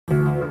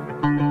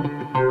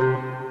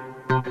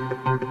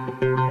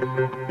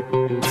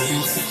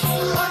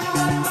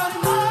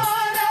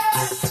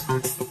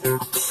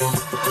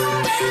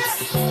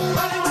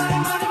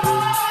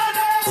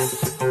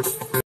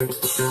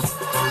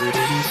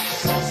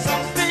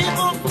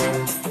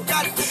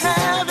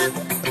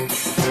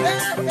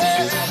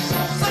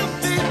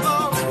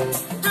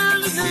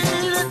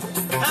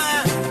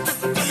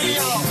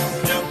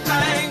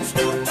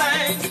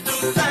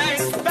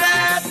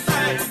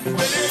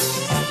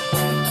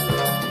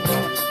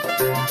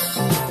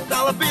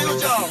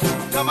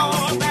come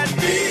on, that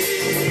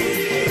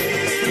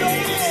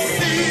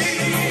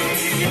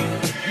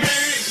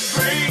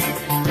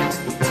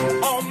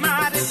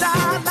almighty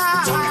dollar.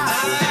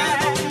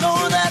 I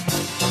know that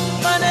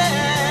money.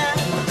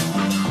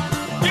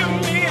 Give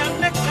me a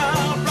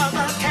nickel,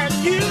 brother. Can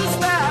you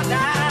spare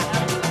that?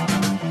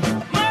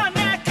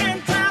 Money can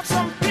drive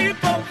some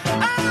people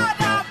out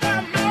of the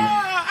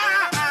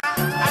mud.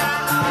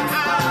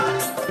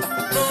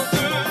 No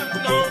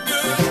good, no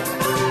good.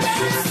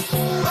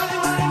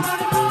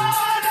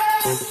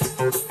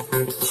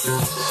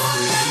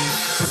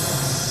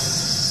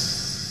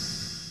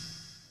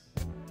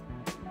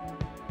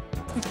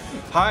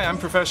 Hi, I'm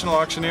professional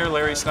auctioneer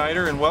Larry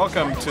Snyder, and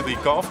welcome to the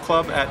Golf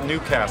Club at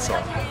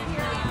Newcastle.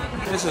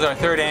 This is our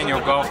third annual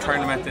golf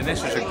tournament, and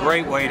this is a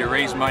great way to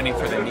raise money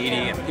for the needy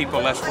and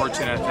people less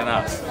fortunate than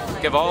us.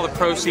 Give all the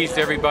proceeds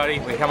to everybody.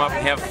 We come up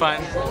and have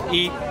fun,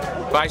 eat,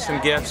 buy some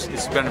gifts.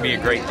 It's going to be a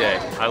great day.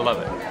 I love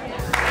it.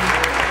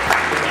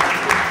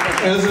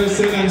 As I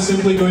said, I'm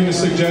simply going to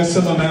suggest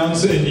some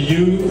amounts and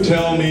you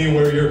tell me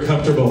where you're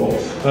comfortable.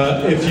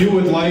 If you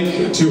would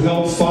like to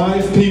help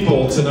 5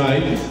 people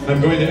tonight, I'm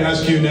going to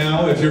ask you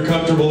now, if you're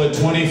comfortable at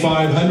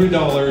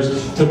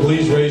 $2,500, to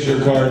please raise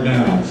your card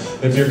now.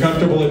 If you're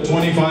comfortable at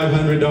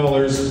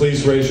 $2,500,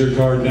 please raise your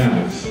card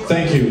now.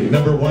 Thank you.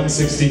 Number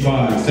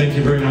 165. Thank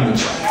you very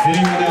much.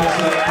 Anyone else?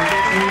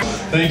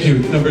 Thank you.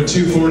 Number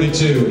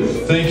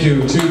 242. Thank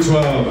you.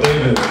 212.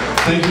 David.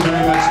 Thank you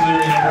very much,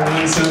 Larry. Number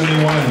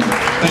 171.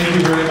 Thank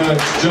you very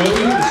much.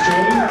 Jody, it's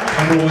Jody.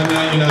 Number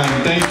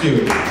 199. Thank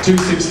you.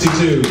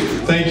 262.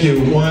 Thank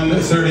you.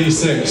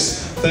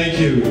 136. Thank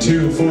you.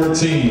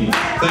 214.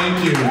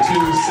 Thank you.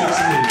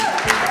 260.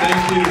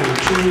 Thank you.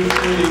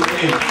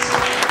 238.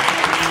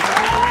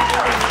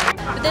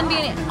 But then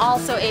being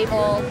also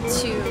able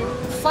to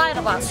fly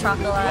to Las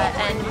Chocolate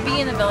and be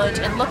in the village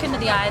and look into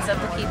the eyes of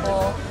the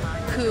people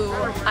who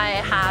I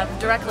have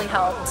directly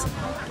helped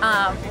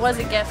was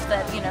a gift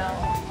that, you know,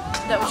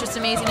 that was just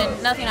amazing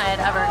and nothing I had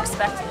ever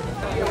expected.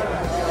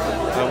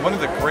 One of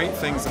the great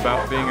things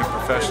about being a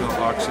professional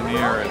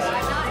auctioneer is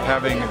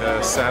having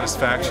the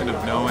satisfaction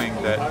of knowing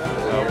that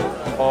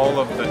all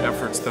of the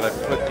efforts that I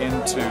put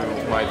into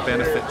my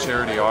benefit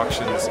charity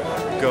auctions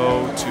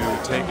go to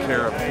take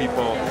care of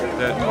people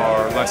that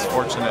are less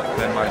fortunate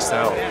than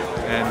myself.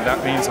 And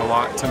that means a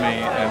lot to me,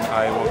 and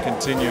I will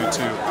continue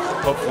to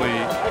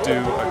hopefully do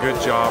a good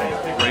job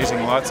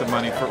raising lots of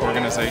money for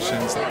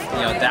organizations.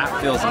 You know, that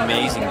feels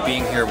amazing,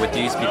 being here with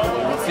these people.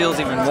 What feels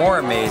even more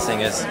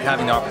amazing is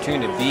having the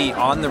opportunity to be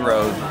on the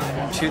road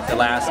the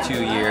last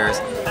 2 years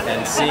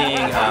and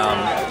seeing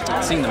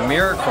the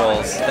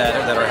miracles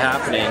that are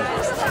happening,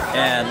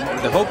 and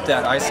the hope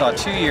that I saw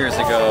 2 years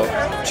ago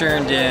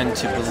turned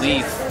into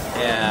belief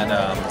and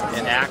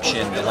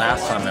action the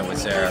last time I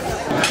was there.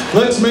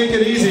 Let's make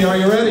it easy. Are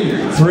you ready?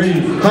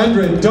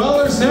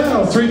 $300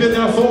 now. 3 bid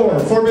now 4.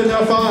 4 bid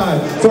now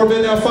 5. 4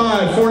 bid now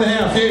 5.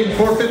 4.5. 8.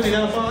 450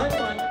 now 5.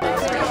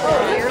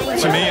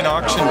 To me, an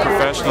auction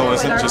professional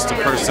isn't just a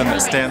person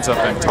that stands up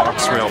and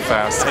talks real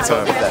fast. It's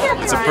a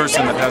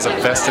person that has a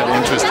vested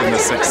interest in the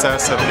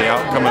success of the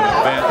outcome of the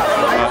event,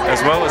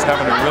 as well as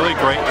having a really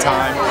great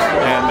time.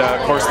 And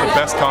of course, the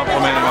best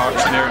compliment an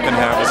auctioneer can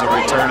have is a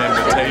return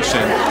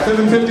invitation.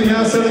 750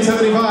 now,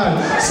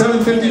 775.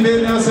 750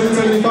 bid now,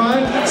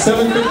 775.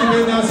 750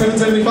 bid now,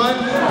 775.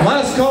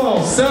 Last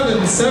call,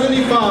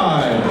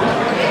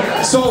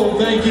 775.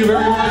 Sold. Thank you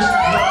very much.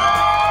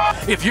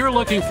 If you're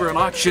looking for an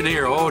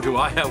auctioneer, oh, do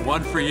I have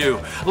one for you.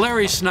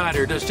 Larry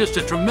Snyder does just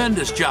a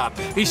tremendous job.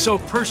 He's so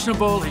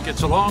personable, he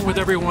gets along with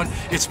everyone.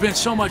 It's been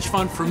so much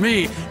fun for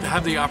me to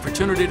have the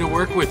opportunity to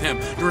work with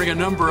him during a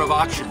number of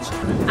auctions.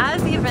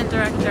 As the event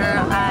director,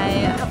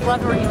 I have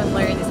loved working with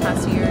Larry these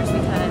past few years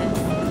because,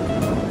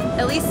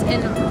 at least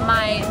in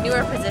my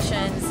newer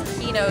positions,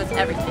 he knows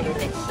everything.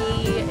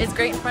 He is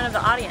great in front of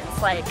the audience.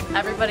 Like,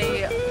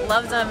 everybody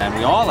loves him. And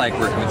we all like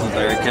working with you,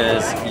 Larry,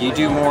 because you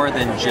do more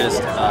than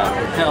just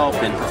help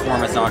and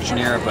perform as an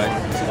auctioneer, but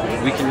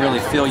we can really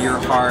feel your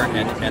heart,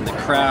 and the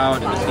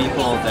crowd and the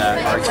people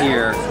that are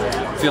here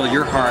feel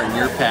your heart and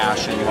your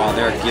passion while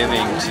they're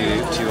giving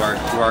to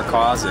our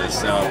causes.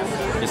 So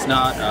it's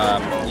not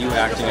you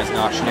acting as an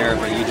auctioneer,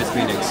 but you just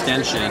being an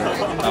extension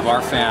of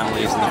our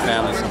families and the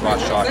families of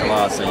Las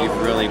Chocolate. So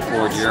you've really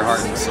poured your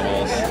heart and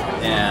soul,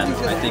 and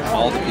I think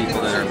all the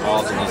people that are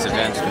involved in these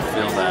events can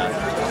feel that.